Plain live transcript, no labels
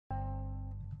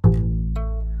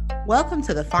Welcome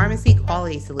to the Pharmacy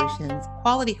Quality Solutions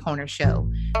Quality Corner Show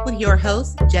with your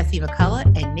hosts, Jesse McCullough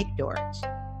and Nick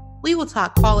Dorich. We will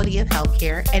talk quality of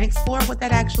healthcare and explore what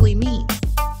that actually means.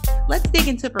 Let's dig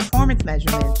into performance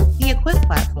measurements, the Equip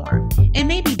platform, and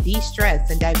maybe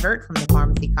de-stress and divert from the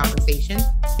pharmacy conversation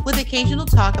with occasional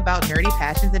talk about nerdy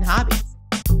passions and hobbies.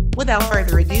 Without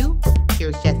further ado,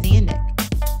 here's Jesse and Nick.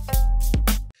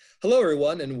 Hello,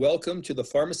 everyone, and welcome to the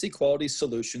Pharmacy Quality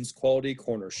Solutions Quality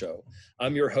Corner Show.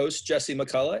 I'm your host, Jesse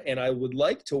McCullough, and I would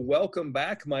like to welcome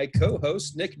back my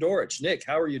co-host, Nick Dorich. Nick,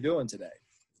 how are you doing today?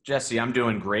 Jesse, I'm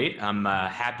doing great. I'm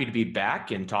happy to be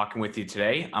back and talking with you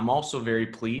today. I'm also very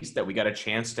pleased that we got a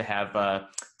chance to have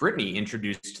Brittany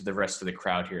introduced to the rest of the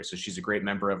crowd here. So she's a great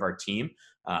member of our team,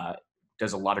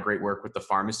 does a lot of great work with the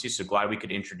pharmacy, so glad we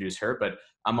could introduce her. But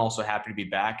I'm also happy to be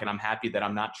back, and I'm happy that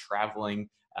I'm not traveling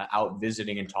out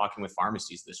visiting and talking with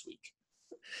pharmacies this week.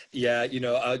 Yeah,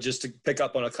 just to pick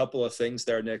up on a couple of things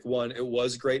there, Nick. One, it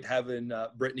was great having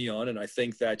Brittany on, and I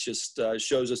think that just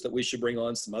shows us that we should bring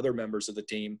on some other members of the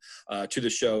team to the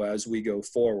show as we go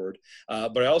forward.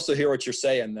 But I also hear what you're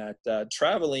saying, that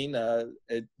traveling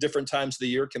at different times of the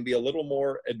year can be a little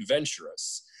more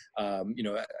adventurous. And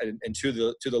to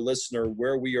the listener,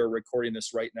 where we are recording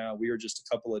this right now, we are just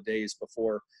a couple of days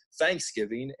before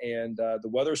Thanksgiving, and the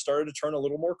weather started to turn a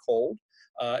little more cold.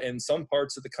 In some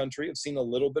parts of the country, have seen a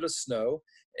little bit of snow,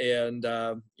 and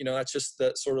that's just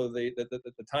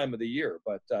the time of the year.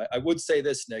 But I would say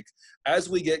this, Nick, as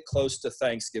we get close to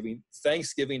Thanksgiving,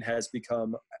 Thanksgiving has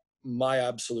become my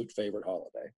absolute favorite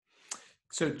holiday.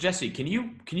 So Jesse, can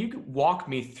you walk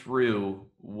me through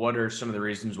what are some of the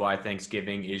reasons why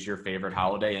Thanksgiving is your favorite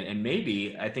holiday? And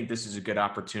maybe I think this is a good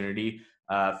opportunity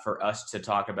for us to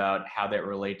talk about how that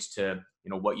relates to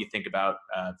what you think about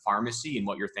pharmacy and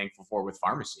what you're thankful for with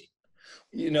pharmacy.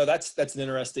 That's an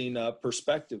interesting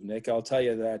perspective, Nick. I'll tell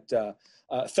you that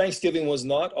Thanksgiving was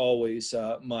not always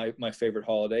my favorite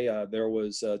holiday. There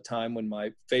was a time when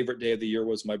my favorite day of the year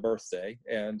was my birthday,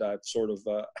 and I've sort of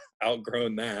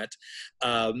outgrown that.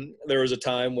 There was a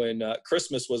time when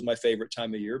Christmas was my favorite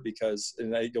time of year because,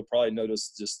 and you'll probably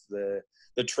notice just the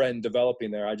trend developing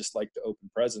there. I just like to open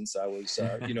presents. I was,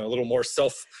 a little more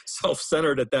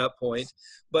self-centered at that point.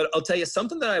 But I'll tell you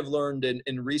something that I've learned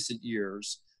in recent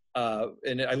years.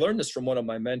 And I learned this from one of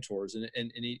my mentors,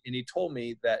 and he told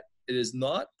me that it is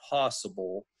not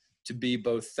possible to be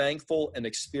both thankful and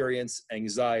experience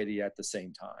anxiety at the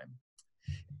same time.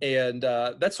 And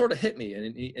that sort of hit me.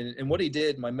 And what he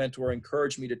did, my mentor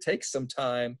encouraged me to take some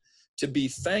time to be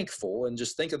thankful and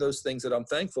just think of those things that I'm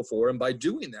thankful for. And by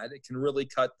doing that, it can really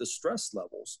cut the stress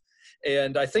levels.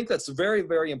 And I think that's very,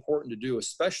 very important to do,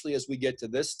 especially as we get to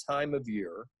this time of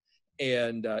year.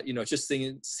 And, it just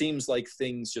seems like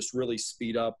things just really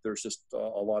speed up. There's just a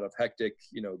lot of hectic,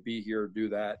 be here, do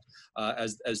that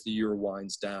as the year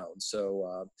winds down.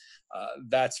 So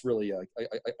that's really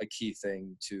a key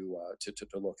thing to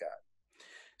look at.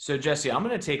 So Jesse, I'm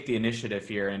going to take the initiative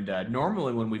here. And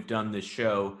normally when we've done this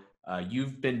show,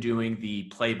 you've been doing the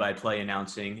play-by-play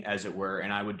announcing, as it were,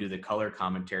 and I would do the color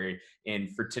commentary.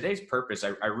 And for today's purpose,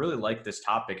 I really like this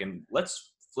topic. And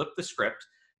let's flip the script.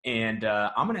 And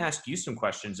I'm going to ask you some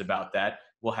questions about that.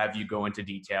 We'll have you go into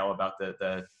detail about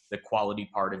the quality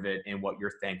part of it and what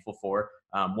you're thankful for.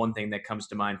 One thing that comes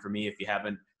to mind for me, if you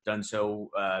haven't done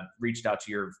so, reached out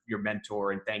to your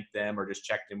mentor and thanked them or just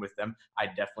checked in with them, I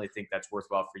definitely think that's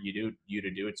worthwhile for you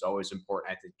to do. It's always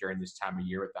important, I think, during this time of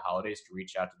year with the holidays to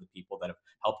reach out to the people that have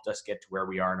helped us get to where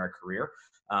we are in our career.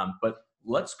 But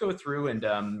let's go through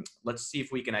and let's see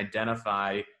if we can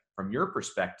identify from your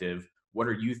perspective, what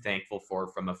are you thankful for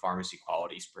from a pharmacy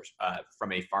quality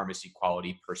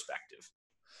perspective?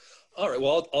 All right.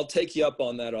 Well, I'll take you up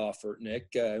on that offer, Nick,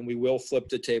 and we will flip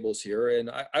the tables here. And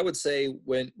I would say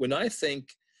when I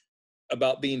think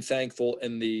about being thankful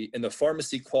in the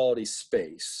pharmacy quality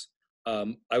space,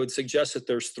 I would suggest that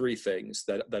there's three things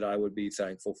that I would be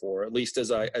thankful for, at least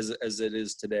as it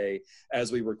is today,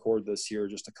 as we record this here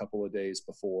just a couple of days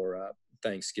before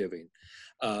Thanksgiving.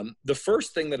 The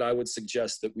first thing that I would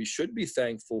suggest that we should be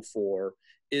thankful for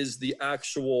is the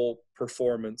actual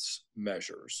performance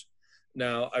measures.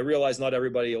 Now, I realize not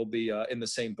everybody will be in the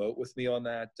same boat with me on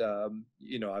that.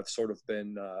 I've sort of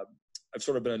been a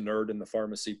nerd in the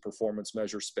pharmacy performance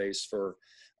measure space for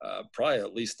probably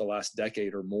at least the last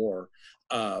decade or more.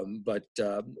 But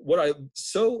what I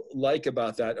so like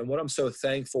about that, and what I'm so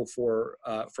thankful for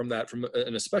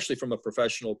and especially from a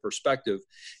professional perspective,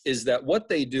 is that what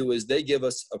they do is they give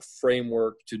us a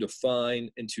framework to define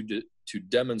and to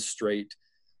demonstrate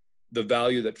the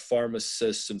value that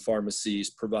pharmacists and pharmacies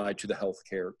provide to the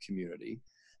healthcare community.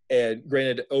 And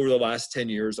granted, over the last 10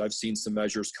 years, I've seen some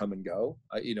measures come and go.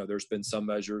 There's been some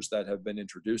measures that have been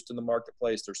introduced in the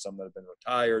marketplace. There's some that have been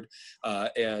retired.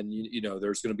 And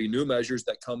there's going to be new measures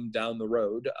that come down the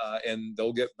road, and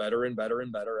they'll get better and better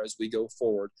and better as we go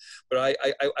forward. But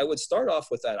I would start off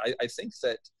with that. I think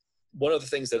that one of the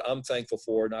things that I'm thankful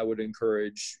for, and I would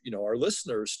encourage, our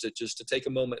listeners to take a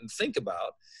moment and think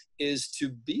about, is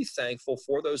to be thankful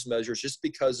for those measures just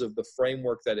because of the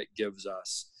framework that it gives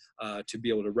us to be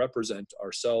able to represent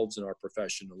ourselves and our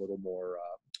profession a little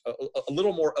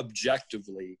more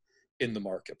objectively in the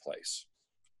marketplace.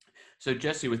 So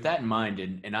Jesse, with that in mind,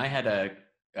 and I had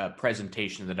a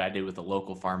presentation that I did with a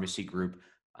local pharmacy group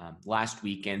last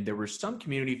weekend. There were some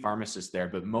community pharmacists there,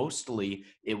 but mostly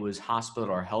it was hospital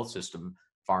or health system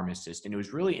pharmacists. And it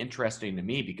was really interesting to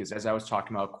me because as I was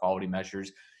talking about quality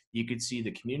measures, you could see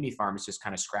the community pharmacists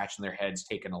kind of scratching their heads,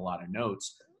 taking a lot of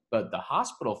notes. But the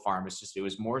hospital pharmacists, it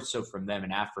was more so from them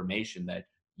an affirmation that,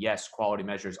 yes, quality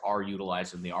measures are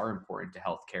utilized and they are important to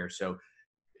healthcare. So,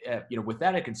 with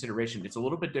that in consideration, it's a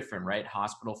little bit different, right?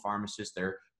 Hospital pharmacists,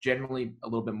 they're generally a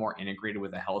little bit more integrated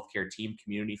with a healthcare team.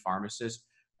 Community pharmacists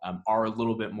are a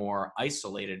little bit more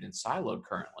isolated and siloed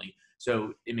currently.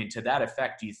 So, to that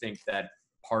effect, do you think that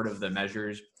part of the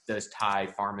measures does tie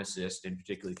pharmacists, and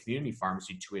particularly community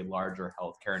pharmacy, to a larger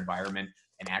healthcare environment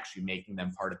and actually making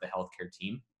them part of the healthcare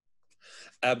team?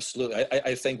 Absolutely.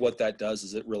 I think what that does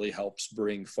is it really helps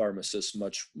bring pharmacists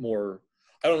much more.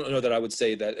 I don't know that I would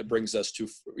say that it brings us to,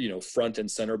 front and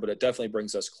center, but it definitely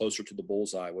brings us closer to the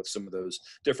bullseye with some of those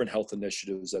different health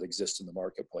initiatives that exist in the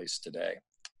marketplace today.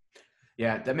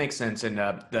 Yeah, that makes sense. And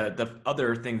the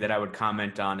other thing that I would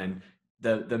comment on, and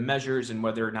the measures and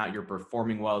whether or not you're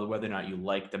performing well, whether or not you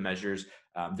like the measures,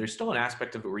 there's still an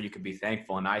aspect of it where you could be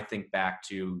thankful. And I think back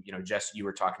to, Jess, you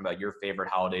were talking about your favorite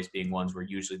holidays being ones where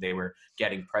usually they were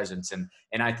getting presents. And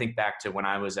I think back to when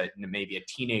I was maybe a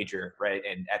teenager, right?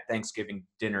 And at Thanksgiving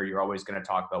dinner, you're always going to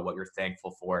talk about what you're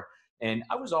thankful for. And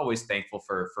I was always thankful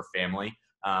for family.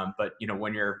 But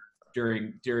when you're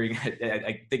during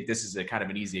I think this is a kind of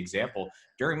an easy example.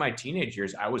 During my teenage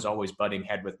years, I was always butting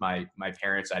head with my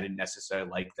parents. I didn't necessarily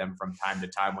like them from time to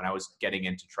time when I was getting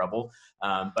into trouble,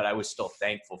 but I was still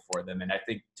thankful for them. And I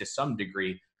think to some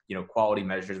degree, quality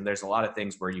measures, and there's a lot of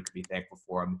things where you could be thankful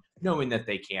for them, knowing that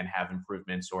they can have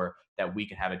improvements or that we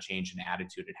can have a change in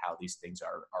attitude at how these things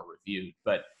are reviewed.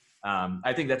 But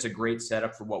I think that's a great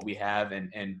setup for what we have.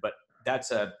 But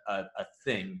that's a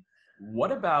thing.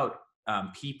 What about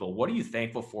people? What are you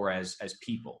thankful for as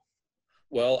people?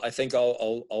 Well, I think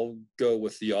I'll go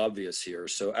with the obvious here.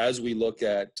 So as we look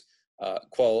at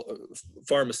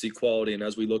pharmacy quality, and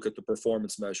as we look at the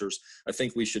performance measures, I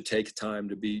think we should take time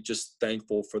to be just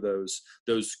thankful for those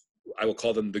I will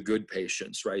call them the good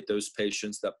patients, right? Those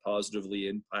patients that positively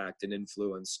impact and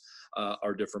influence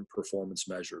our different performance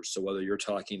measures. So whether you're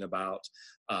talking about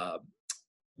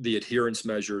the adherence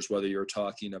measures, whether you're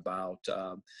talking about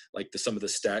some of the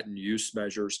statin use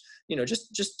measures,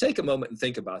 just take a moment and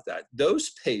think about that.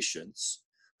 Those patients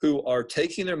who are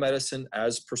taking their medicine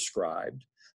as prescribed,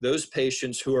 those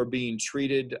patients who are being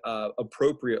treated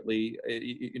appropriately,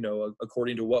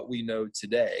 according to what we know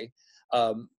today,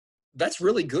 that's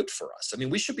really good for us.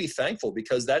 We should be thankful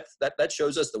because that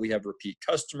shows us that we have repeat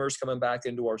customers coming back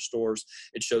into our stores.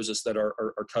 It shows us that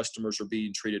our customers are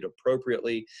being treated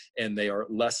appropriately, and they are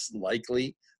less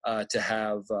likely to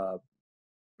have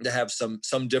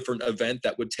some different event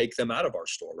that would take them out of our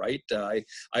store, right?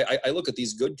 I look at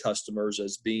these good customers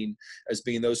as being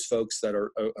those folks that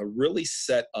are really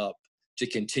set up to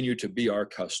continue to be our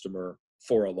customer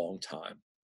for a long time.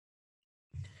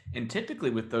 And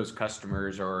typically with those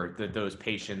customers or those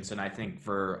patients, and I think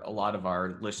for a lot of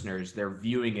our listeners, they're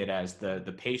viewing it as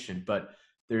the patient, but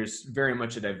there's very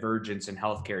much a divergence in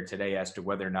healthcare today as to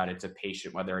whether or not it's a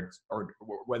patient, whether it's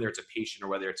a patient or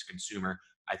whether it's a consumer.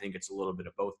 I think it's a little bit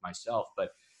of both myself,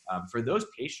 but for those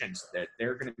patients that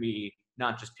they're going to be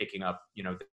not just picking up,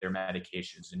 their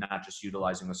medications and not just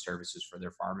utilizing the services for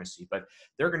their pharmacy, but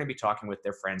they're going to be talking with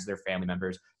their friends, their family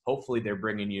members. Hopefully they're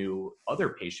bringing you other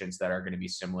patients that are going to be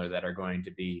similar, that are going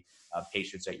to be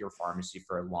patients at your pharmacy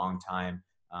for a long time,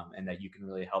 and that you can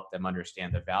really help them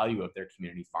understand the value of their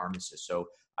community pharmacist. So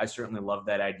I certainly love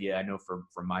that idea. I know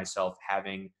for myself,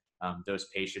 having those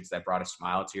patients that brought a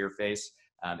smile to your face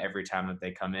every time that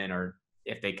they come in, or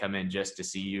if they come in just to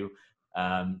see you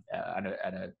at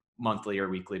a monthly or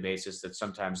weekly basis, that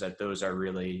sometimes those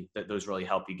really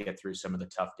help you get through some of the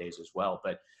tough days as well.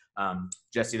 But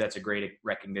Jesse, that's a great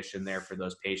recognition there for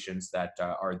those patients that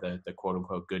are the quote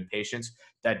unquote good patients.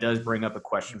 That does bring up a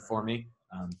question for me.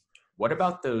 What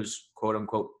about those quote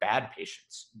unquote bad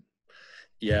patients?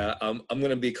 Yeah, I'm going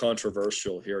to be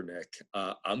controversial here, Nick.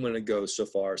 I'm going to go so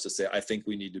far as to say I think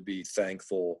we need to be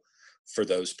thankful for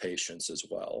those patients as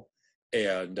well.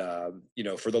 And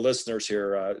for the listeners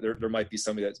here, there might be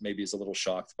somebody that maybe is a little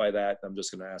shocked by that. I'm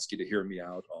just going to ask you to hear me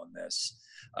out on this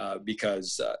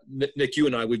because Nick, you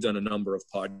and I, we've done a number of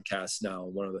podcasts now.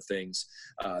 One of the things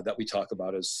that we talk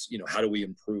about is, how do we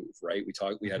improve, right?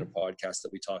 We had a podcast that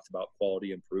we talked about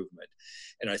quality improvement.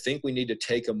 And I think we need to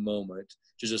take a moment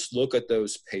to just look at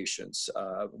those patients,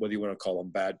 whether you want to call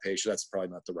them bad patients, that's probably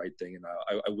not the right thing. And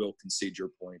I will concede your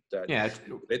point that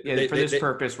for this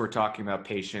purpose, we're talking about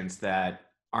patients that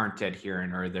aren't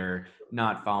adherent or they're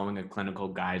not following a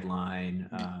clinical guideline.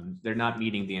 They're not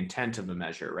meeting the intent of the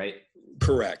measure, right?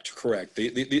 Correct.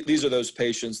 These are those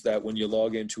patients that when you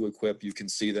log into Equip, you can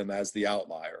see them as the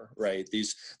outlier, right?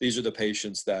 These are the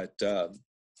patients that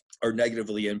are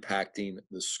negatively impacting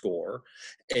the score.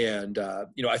 And,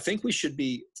 I think we should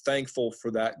be thankful for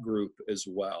that group as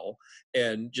well.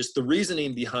 And just the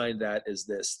reasoning behind that is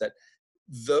this, that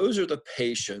those are the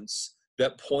patients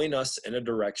that point us in a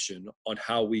direction on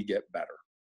how we get better,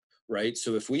 right?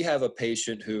 So if we have a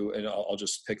patient who, and I'll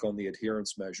just pick on the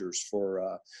adherence measures for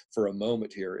a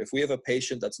moment here. If we have a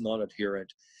patient that's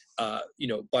non-adherent,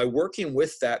 by working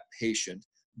with that patient,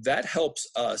 that helps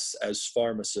us as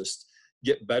pharmacists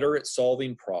get better at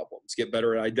solving problems, get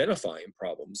better at identifying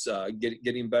problems,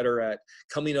 getting better at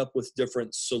coming up with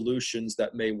different solutions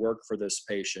that may work for this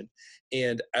patient.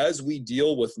 And as we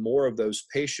deal with more of those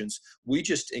patients, we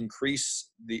just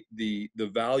increase the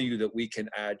value that we can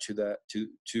add to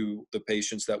the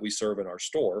patients that we serve in our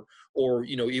store, or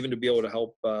even to be able to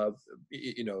help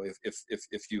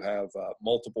if you have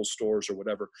multiple stores or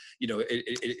whatever,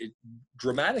 it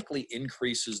dramatically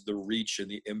increases the reach and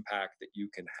the impact that you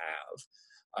can have.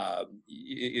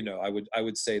 I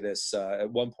would say this, at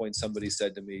one point somebody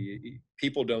said to me,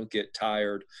 people don't get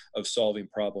tired of solving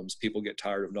problems, people get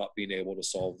tired of not being able to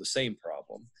solve the same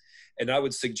problem. And I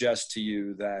would suggest to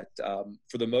you that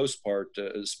for the most part,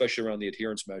 especially around the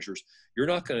adherence measures, you're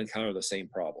not going to encounter the same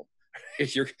problem.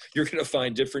 You're going to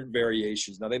find different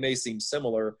variations. Now they may seem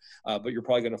similar, but you're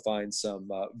probably going to find some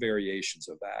variations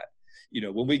of that.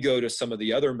 When we go to some of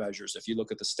the other measures, if you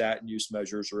look at the statin use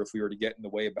measures, or if we were to get in the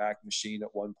Wayback Machine at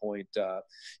one point,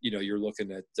 you're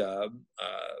looking at,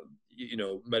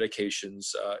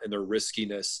 medications and their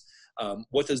riskiness.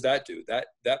 What does that do?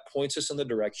 That points us in the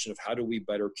direction of how do we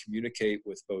better communicate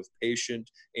with both patient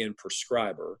and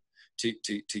prescriber to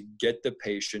get the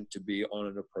patient to be on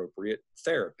an appropriate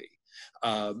therapy.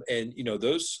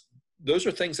 Those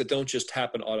are things that don't just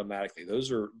happen automatically.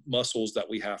 Those are muscles that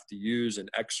we have to use and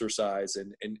exercise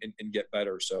and get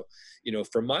better. So,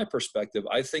 from my perspective,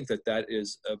 I think that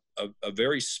is a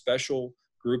very special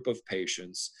group of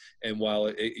patients. And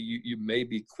while you may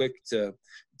be quick to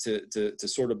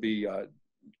sort of be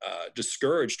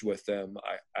discouraged with them,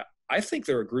 I think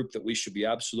they're a group that we should be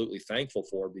absolutely thankful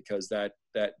for, because that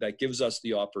gives us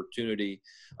the opportunity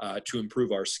to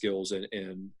improve our skills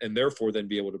and therefore then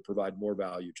be able to provide more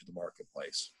value to the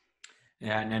marketplace.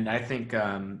 Yeah, and I think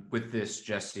with this,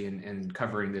 Jesse, and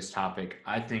covering this topic,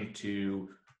 I think to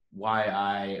why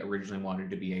I originally wanted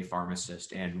to be a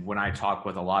pharmacist. And when I talk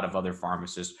with a lot of other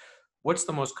pharmacists, what's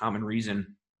the most common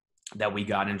reason that we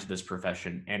got into this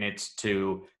profession? And it's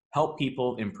to help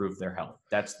people improve their health.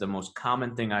 That's the most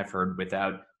common thing I've heard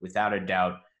without a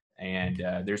doubt. And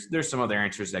there's some other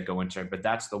answers that go into it, but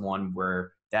that's the one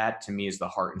where that to me is the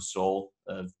heart and soul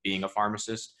of being a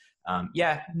pharmacist.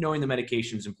 Knowing the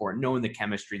medication is important, knowing the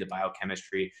chemistry, the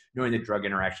biochemistry, knowing the drug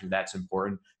interaction, that's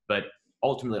important. But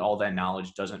ultimately, all that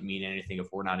knowledge doesn't mean anything if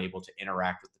we're not able to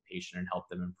interact with the patient and help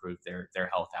them improve their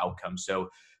health outcomes. So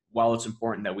while it's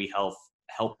important that we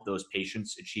help those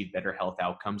patients achieve better health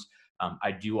outcomes,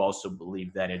 I do also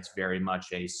believe that it's very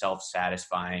much a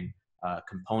self-satisfying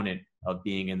component of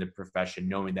being in the profession,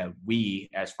 knowing that we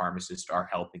as pharmacists are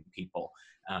helping people.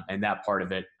 And that part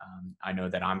of it, I know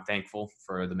that I'm thankful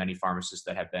for the many pharmacists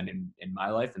that have been in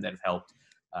my life and that have helped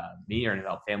me or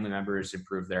helped family members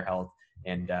improve their health.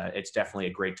 And it's definitely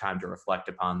a great time to reflect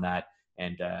upon that.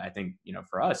 And I think,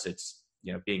 for us, it's,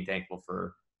 being thankful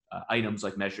for items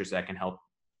like measures that can help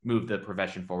move the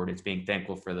profession forward. It's being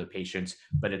thankful for the patients,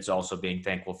 but it's also being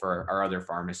thankful for our other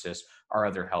pharmacists, our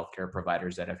other healthcare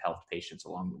providers that have helped patients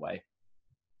along the way.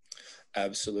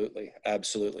 Absolutely.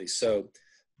 So,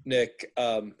 Nick,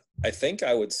 I think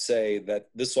I would say that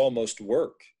this almost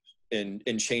worked in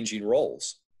changing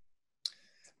roles.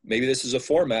 Maybe this is a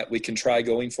format we can try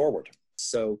going forward.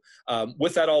 So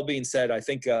with that all being said, I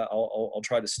think I'll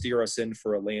try to steer us in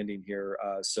for a landing here.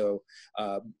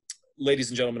 Ladies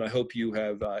and gentlemen, I hope you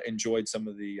have enjoyed some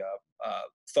of the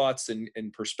thoughts and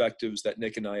perspectives that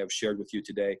Nick and I have shared with you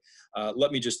today,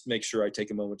 let me just make sure I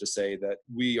take a moment to say that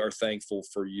we are thankful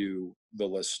for you, the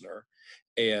listener.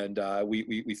 And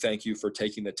we thank you for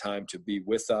taking the time to be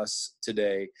with us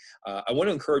today. I want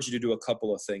to encourage you to do a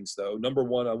couple of things, though. Number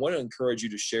one, I want to encourage you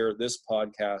to share this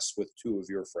podcast with 2 of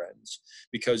your friends,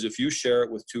 because if you share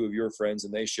it with 2 of your friends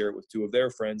and they share it with 2 of their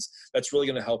friends, that's really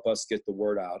going to help us get the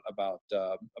word out about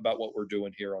what we're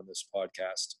doing here on this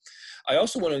podcast. I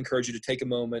also want to encourage you to take a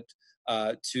moment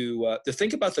to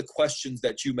think about the questions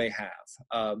that you may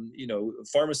have.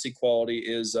 Pharmacy quality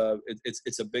is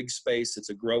it's a big space. It's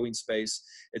a growing space.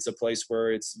 It's a place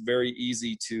where it's very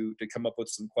easy to come up with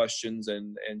some questions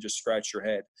and just scratch your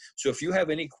head. So if you have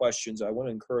any questions, I want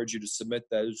to encourage you to submit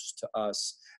those to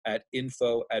us at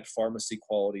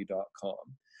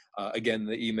info@pharmacyquality.com. Again,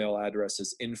 the email address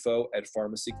is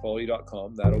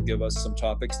info@pharmacyquality.com. That'll give us some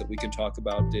topics that we can talk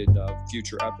about in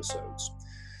future episodes.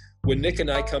 When Nick and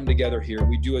I come together here,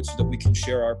 we do it so that we can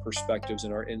share our perspectives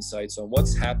and our insights on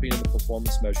what's happening in the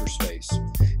performance measure space.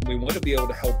 And we want to be able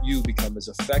to help you become as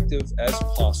effective as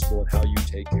possible in how you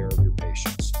take care of your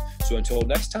patients. So until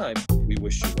next time, we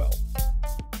wish you well.